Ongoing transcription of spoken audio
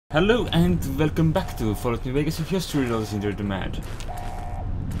Hello and welcome back to Fallout New Vegas if your storytellers enjoyed the Madre.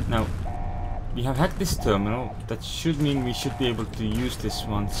 Now, we have hacked this terminal. That should mean we should be able to use this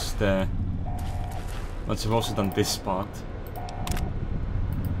once we've also done this part.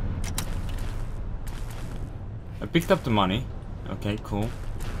 I picked up the money. Okay, cool.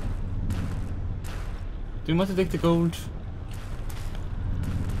 Do you want to take the gold?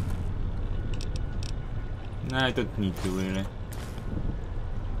 Nah, I don't need to really.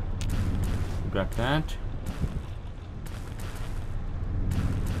 Grab that.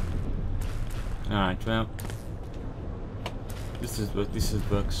 Alright, well. This is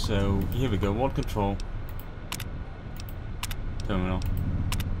works, so here we go, wall control. Terminal.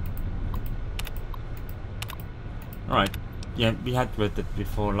 Alright. Yeah, we had read that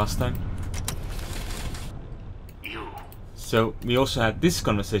before last time. So we also had this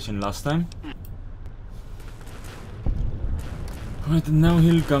conversation last time. Alright, and now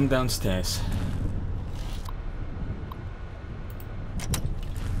he'll come downstairs.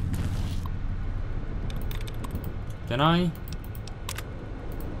 Can I?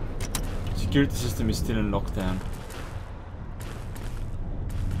 Security system is still in lockdown.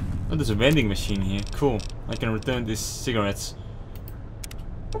 Oh, there's a vending machine here. Cool. I can return these cigarettes.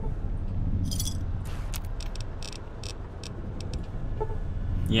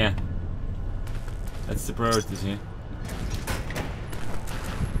 Yeah. That's the priorities here.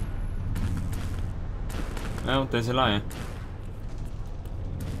 Oh, there's a liar.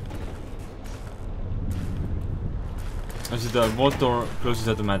 So the vault door closes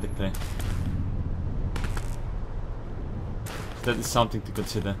automatically. That is something to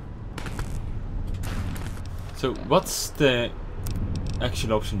consider. So what's the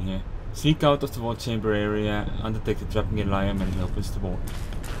actual option here? Sneak out of the vault chamber area, undetected, trapping a liar when he opens the vault.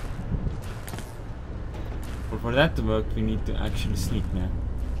 But for that to work, we need to actually sneak now.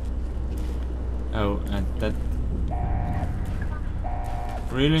 Oh, and that...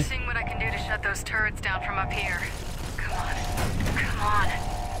 Really? Seeing what I can do to shut those turrets down from up here. Come on. Come on.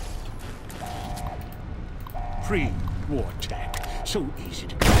 Pre-war tech. So easy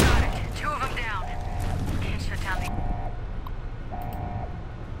to... Got it. Two of them down. Can't shut down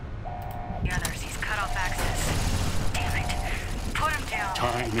the others. He's cut off access. Damn it. Put him down.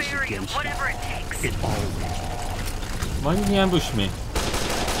 Time is Bury him, against whatever it takes. It always... Why did he ambush me?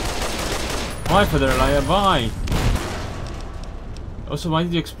 Why, Father Liar? Why? Also, why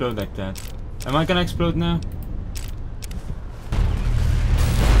did you explode like that? Am I gonna explode now?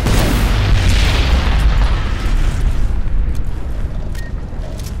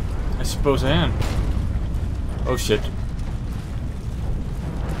 I suppose I am. Oh shit.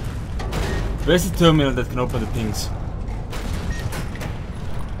 Where's the terminal that can open the things?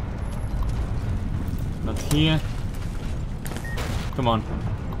 Not here. Come on.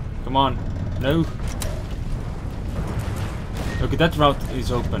 Come on. No. Okay, that route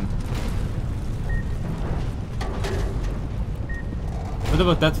is open. What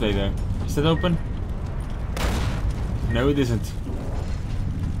about that way though? Is that open? No, it isn't.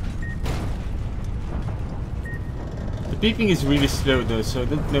 The beeping is really slow though, so I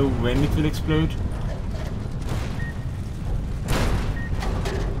don't know when it will explode.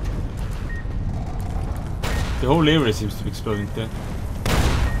 The whole area seems to be exploding there.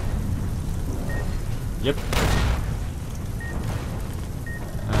 Yep.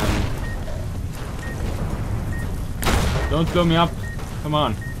 Don't blow me up. Come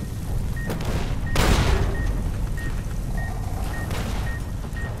on.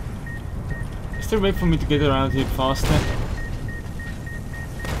 Is there a way for me to get around here faster?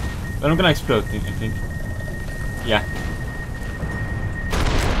 But I'm gonna explode, I think. Yeah.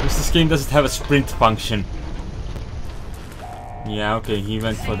 Because this game doesn't have a sprint function. Yeah, okay, he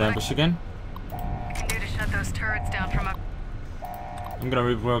went for the ambush again. Can do to shut those turrets down from up I'm gonna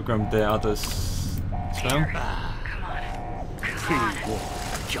reprogram the others as well. here. Come on. Come on. Pre-war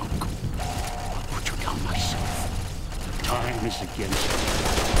junk. I'll put you down myself. Time is against you.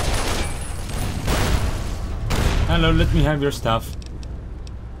 Hello, let me have your stuff.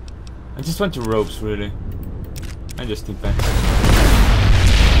 I just want your ropes, really. I just think back.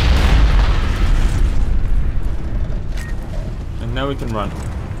 And now we can run.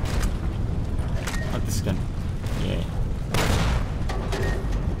 Not this gun. Yeah.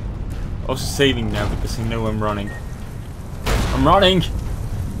 Also saving now because I know I'm running. I'm running!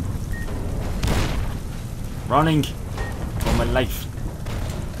 Running! For my life.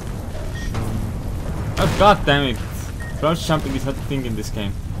 Oh god damn it! Crouch jumping is not a thing in this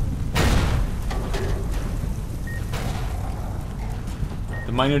game.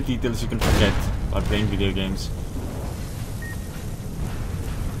 The minor details you can forget while playing video games.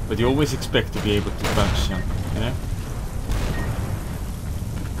 But you always expect to be able to crouch jump, you know?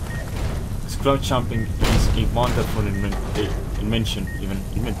 Because crouch jumping is a wonderful invention,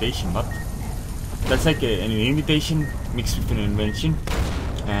 inventation, what? That's like an invitation mixed with an invention,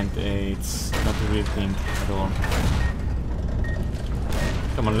 and it's not a real thing at all.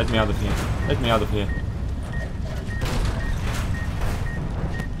 Come on, let me out of here. Let me out of here.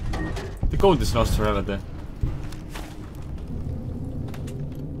 The gold is lost forever there.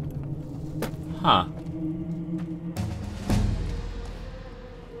 Huh.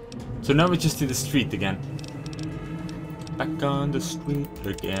 So now we're just in the street again. Back on the street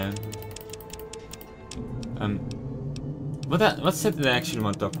again. What's that I actually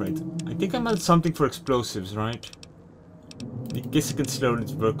want to upgrade? I think I meant something for explosives, right? I guess I can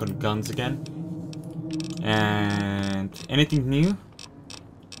slowly work on guns again. And anything new?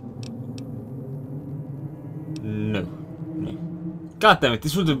 No. No. God damn it,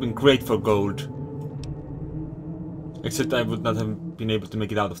 this would have been great for gold. Except I would not have been able to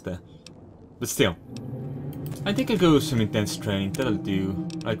make it out of there. But still. I think I'll go with some intense training, that'll do.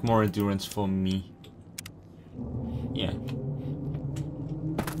 Like more endurance for me. Yeah.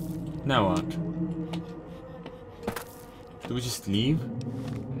 Now what? Do we just leave?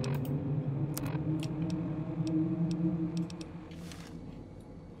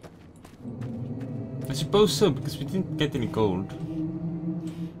 I suppose so, because we didn't get any gold.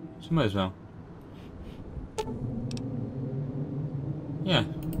 So might as well. Yeah.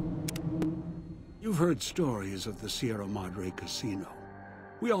 You've heard stories of the Sierra Madre Casino.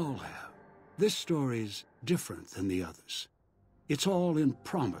 We all have. This story's different than the others. It's all in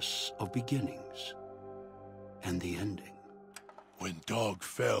promise of beginnings. And the ending. When Dog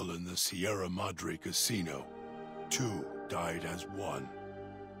fell in the Sierra Madre Casino, 2 died as 1.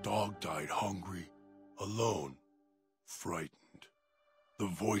 Dog died hungry, alone, frightened. The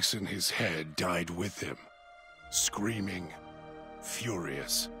voice in his head died with him, screaming,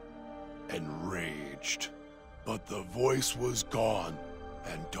 furious, enraged. But the voice was gone,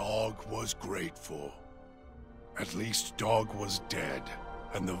 and Dog was grateful. At least Dog was dead,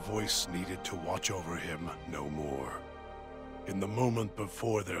 and the voice needed to watch over him no more. In the moment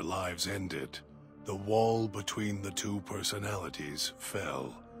before their lives ended, the wall between the 2 personalities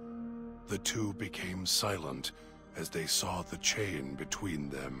fell. The 2 became silent as they saw the chain between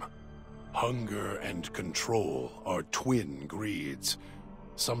them. Hunger and control are twin greeds,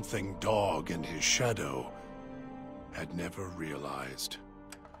 something Dog and his shadow had never realized.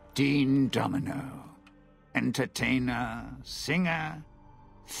 Dean Domino, entertainer, singer,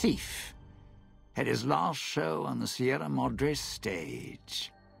 thief, had his last show on the Sierra Madre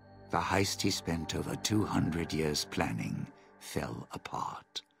stage. The heist he spent over 200 years planning fell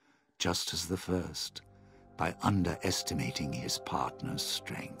apart, just as the first, by underestimating his partner's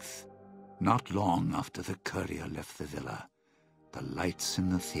strength. Not long after the courier left the villa, the lights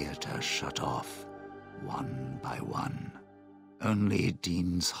in the theater shut off, one by one. Only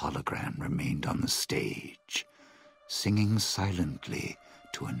Dean's hologram remained on the stage, singing silently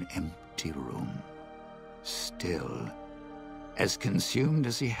to an empty room. Still, as consumed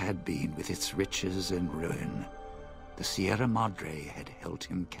as he had been with its riches and ruin, the Sierra Madre had held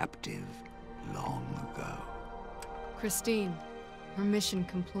him captive long ago. Christine, her mission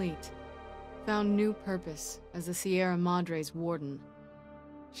complete. Found new purpose as the Sierra Madre's warden.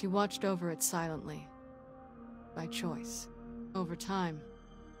 She watched over it silently, by choice. Over time,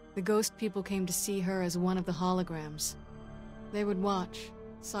 the ghost people came to see her as one of the holograms. They would watch,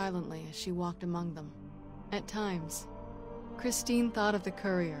 silently, as she walked among them. At times, Christine thought of the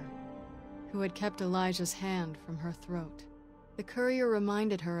courier, who had kept Elijah's hand from her throat. The courier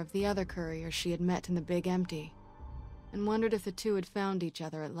reminded her of the other courier she had met in the Big Empty, and wondered if the 2 had found each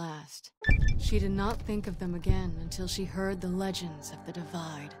other at last. She did not think of them again until she heard the legends of the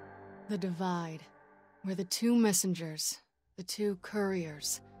Divide. The Divide, where the 2 messengers, the 2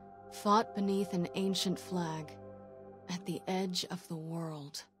 couriers, fought beneath an ancient flag, at the edge of the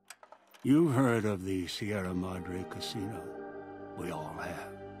world. You've heard of the Sierra Madre Casino. We all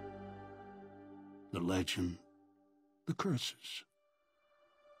have. The legend, the curses.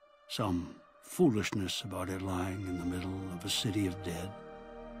 Some foolishness about it lying in the middle of a city of dead,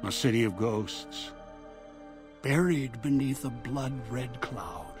 a city of ghosts, buried beneath a blood-red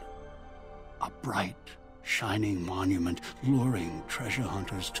cloud. A bright, shining monument luring treasure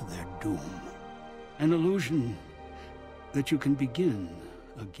hunters to their doom. An illusion that you can begin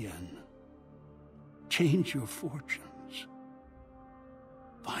again. Change your fortunes.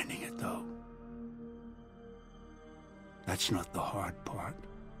 Finding it, though, that's not the hard part.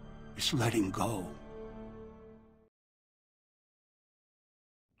 It's letting go.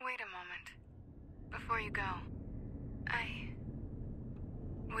 Before you go,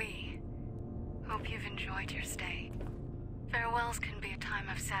 we hope you've enjoyed your stay. Farewells can be a time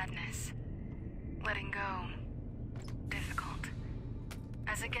of sadness. Letting go, difficult.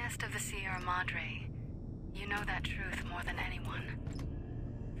 As a guest of the Sierra Madre, you know that truth more than anyone.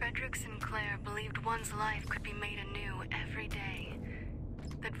 Frederick Sinclair believed one's life could be made anew every day.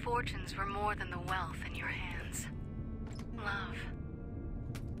 That fortunes were more than the wealth in your hands. Love.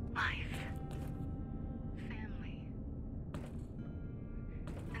 Life. Family.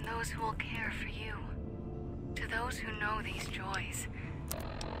 And those who will care for you. To those who know these joys,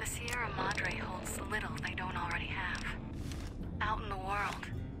 the Sierra Madre holds little they don't already have. Out in the world,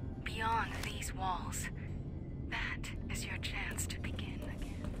 beyond these walls, that is your chance to begin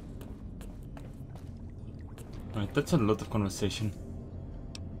again. Right, that's a lot of conversation.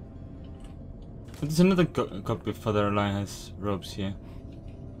 But there's another copy of Father Elias' robes here.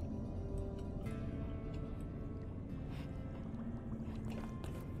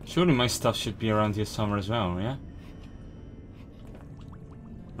 Surely my stuff should be around here somewhere as well, yeah?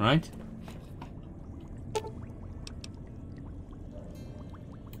 Right?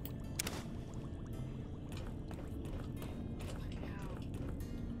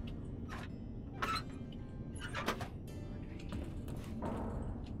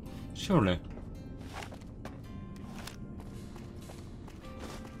 Surely.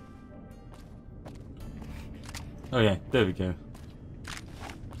 Oh yeah, there we go.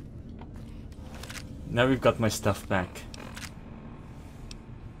 Now we've got my stuff back.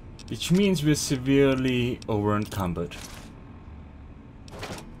 Which means we're severely over-encumbered.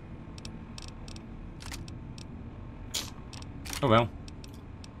 Oh well.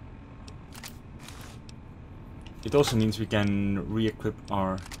 It also means we can re-equip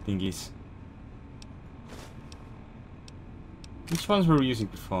our thingies. Which ones were we using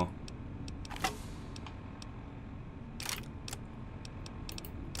before?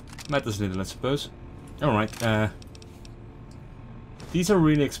 Matters little, I suppose. Alright, these are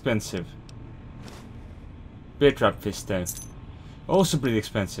really expensive. Bear trap fish though. Also pretty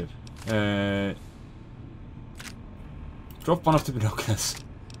expensive. Drop one of the binoculars.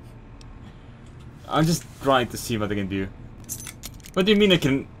 I'm just trying to see what I can do. What do you mean I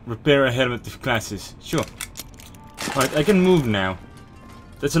can repair a helmet with glasses? Sure. Right, I can move now.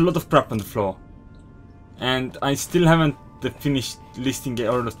 There's a lot of crap on the floor. And I still haven't finished listing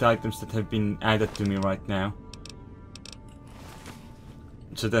all of the items that have been added to me right now.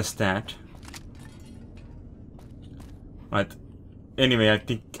 So that's that. Right. Anyway, I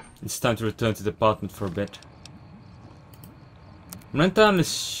think it's time to return to the apartment for a bit. I'm not entirely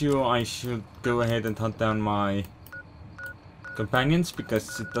sure I should go ahead and hunt down my companions,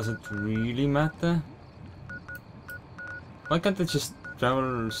 because it doesn't really matter. Why can't I just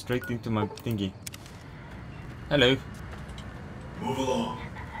travel straight into my thingy? Hello. Move along.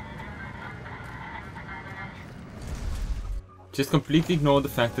 Just completely ignore the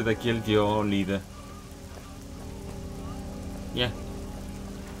fact that I killed your leader. Yeah.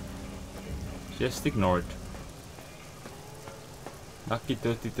 Just ignore it. Lucky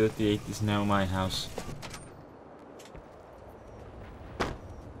 3038 is now my house.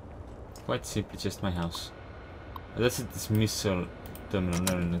 Quite simply just my house. That's a dismissal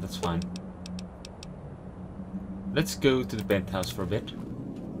terminal. No, that's fine. Let's go to the penthouse for a bit.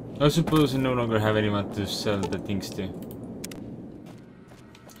 I suppose I no longer have anyone to sell the things to.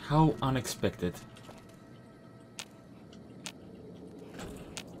 How unexpected.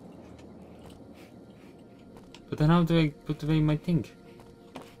 But then how do I put away my thing?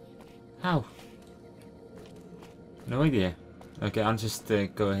 How? No idea. Okay, I'll just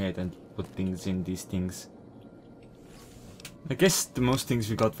go ahead and put things in these things. I guess the most things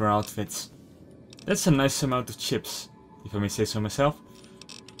we got were outfits. That's a nice amount of chips, if I may say so myself.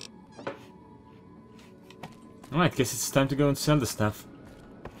 Alright, guess it's time to go and sell the stuff.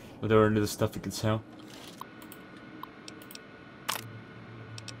 Whatever little stuff we can sell.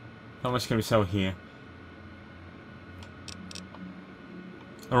 How much can we sell here?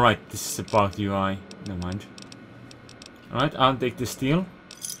 Alright, this is a parked UI. Never mind. Alright, I'll take the steel.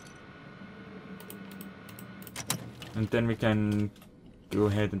 And then we can go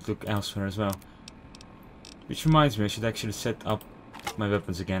ahead and look elsewhere as well. Which reminds me, I should actually set up my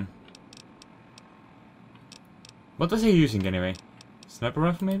weapons again. What was he using anyway? Sniper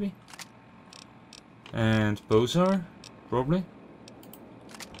rifle maybe? And Bozar? Probably?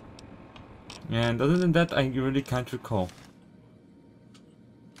 And other than that, I really can't recall.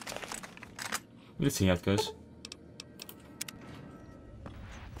 Let's see how it goes.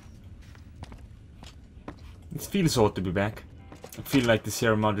 It feels odd to be back. I feel like the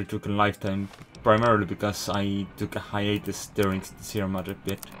Sierra Madre took a lifetime primarily because I took a hiatus during the Sierra Madre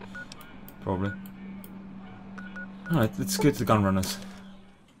bit. Probably. Alright, let's go to the gunrunners.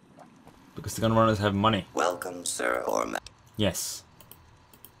 Because the gunrunners have money. Welcome, sir, or ma- Yes.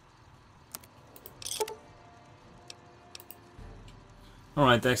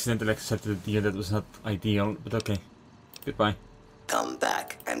 Alright, I accidentally accepted a deal that was not ideal, but okay. Goodbye. come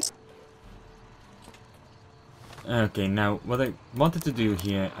back and Okay, now what I wanted to do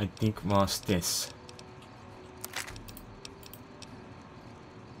here, I think, was this.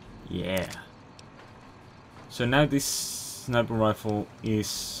 Yeah. So now this sniper rifle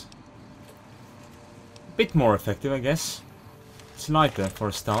is a bit more effective, I guess. It's lighter for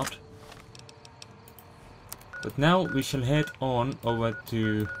a start. But now we shall head on over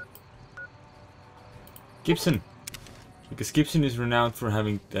to Gibson. Because Gibson is renowned for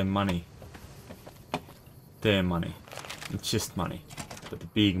having their money. Their money. Not just money, but the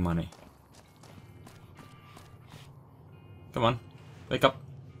big money. Come on, wake up.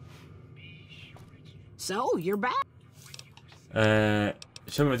 So, you're back?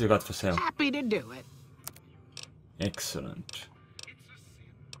 Show me what you got for sale. Happy to do it. Excellent.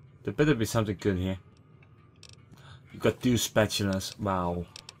 There better be something good here. You got 2 spatulas. Wow.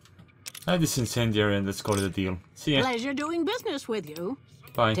 I have this incendiary and let's call it a deal. See ya. Pleasure doing business with you.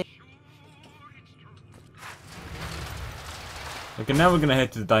 Bye. Okay, now we're gonna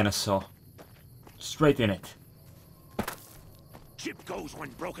head to the dinosaur. Straight in it. Ship goes when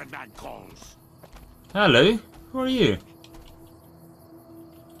broken man calls. Hello, who are you?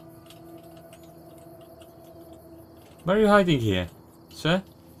 Why are you hiding here? Sir?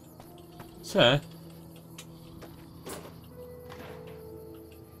 Sir?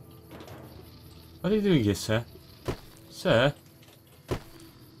 What are you doing here, sir? Sir?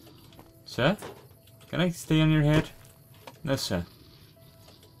 Sir? Can I stay on your head? No, sir.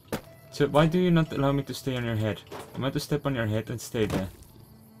 So why do you not allow me to stay on your head? I'm going to step on your head and stay there.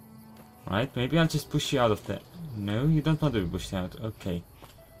 Right, maybe I'll just push you out of there. No, you don't want to be pushed out. Okay.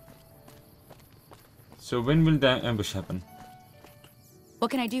 So when will the ambush happen?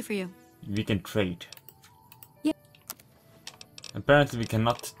 What can I do for you? We can trade. Yeah. Apparently we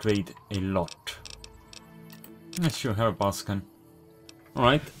cannot trade a lot. Not sure how a boss can.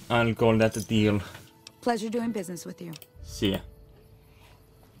 Alright, I'll call that a deal. Pleasure doing business with you. See ya.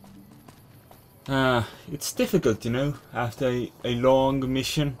 It's difficult, you know, after a long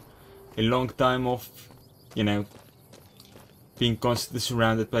mission, a long time of, you know, being constantly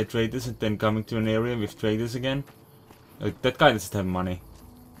surrounded by traders and then coming to an area with traders again. Like, that guy doesn't have money.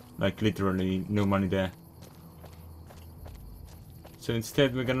 Like, literally no money there. So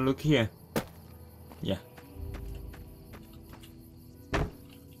instead we're gonna look here. Yeah.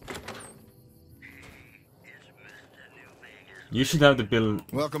 You should have the bill,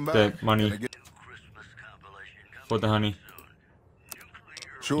 Welcome the back. money for the honey.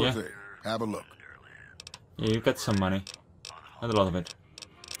 Sure Yeah. thing. Have a look. Yeah, you got some money. Not a lot of it.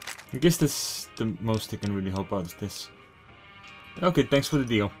 I guess that's the most I can really hope out of this. Okay, thanks for the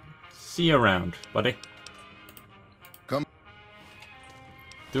deal. See you around, buddy. Come.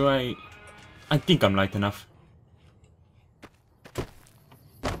 Do I think I'm light enough.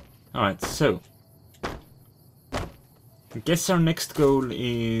 Alright, so. I guess our next goal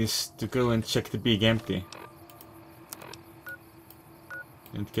is to go and check the big empty.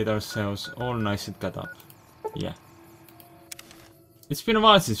 And get ourselves all nice and cut up. Yeah. It's been a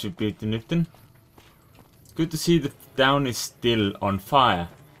while since we beat the Nipton. Good to see the town is still on fire.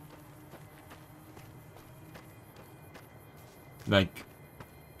 Like,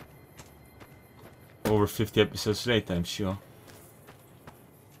 over 50 episodes later, I'm sure.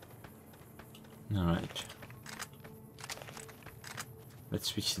 Alright. Let's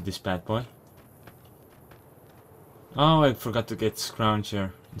switch to this bad boy. Oh, I forgot to get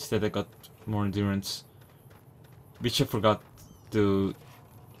Scrounger. Instead I got more endurance. Which I forgot to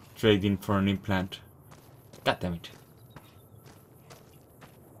trade in for an implant. God damn it.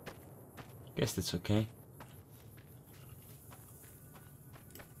 Guess that's okay.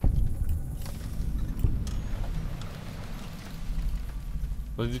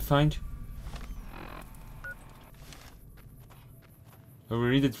 What did you find? Oh, we're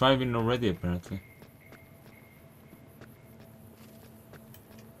really driving already, apparently.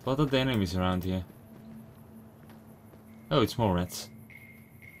 What are the enemies around here? Oh, it's more rats.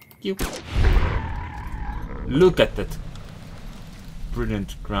 You. Look at that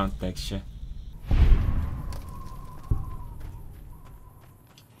brilliant ground texture.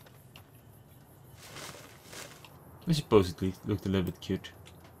 I suppose it looked a little bit cute.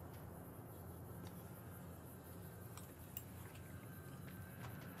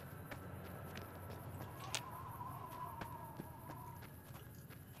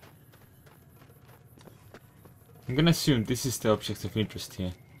 I'm gonna assume this is the object of interest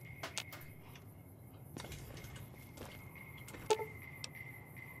here.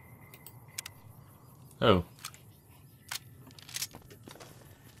 Oh.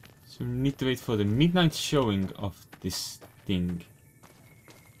 So we need to wait for the midnight showing of this thing.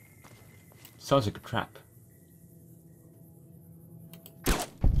 Sounds like a trap.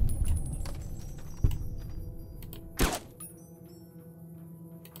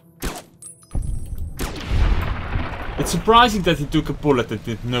 It's surprising that he took a bullet and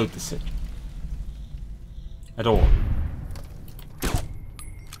didn't notice it. At all.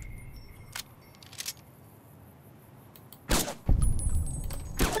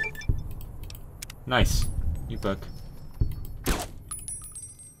 Nice. You bug.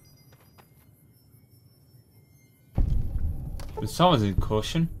 But someone's in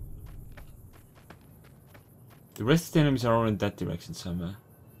caution. The rest of the enemies are all in that direction somewhere.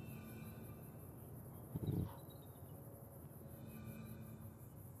 Ooh.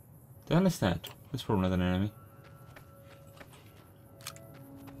 The hell is that? That's probably not an enemy.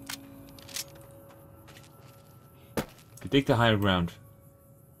 We take the higher ground.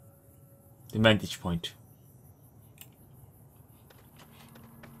 The vantage point.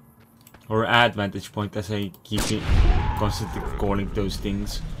 Or add vantage point, as I keep constantly calling those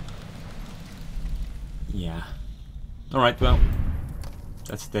things. Yeah. Alright, well.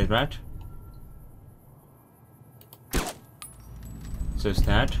 That's a dead rat. So's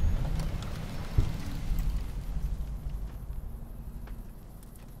that.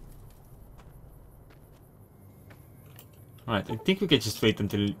 Alright, I think we can just wait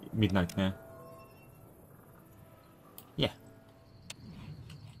until midnight now. Yeah.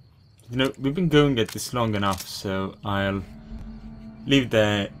 You know, we've been going at this long enough, so I'll leave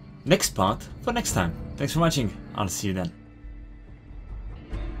the next part for next time. Thanks for watching. I'll see you then.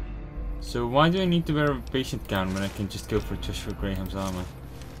 So why do I need to wear a patient gown when I can just go for Joshua Graham's armor?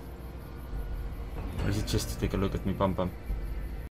 Or is it just to take a look at me bum bum?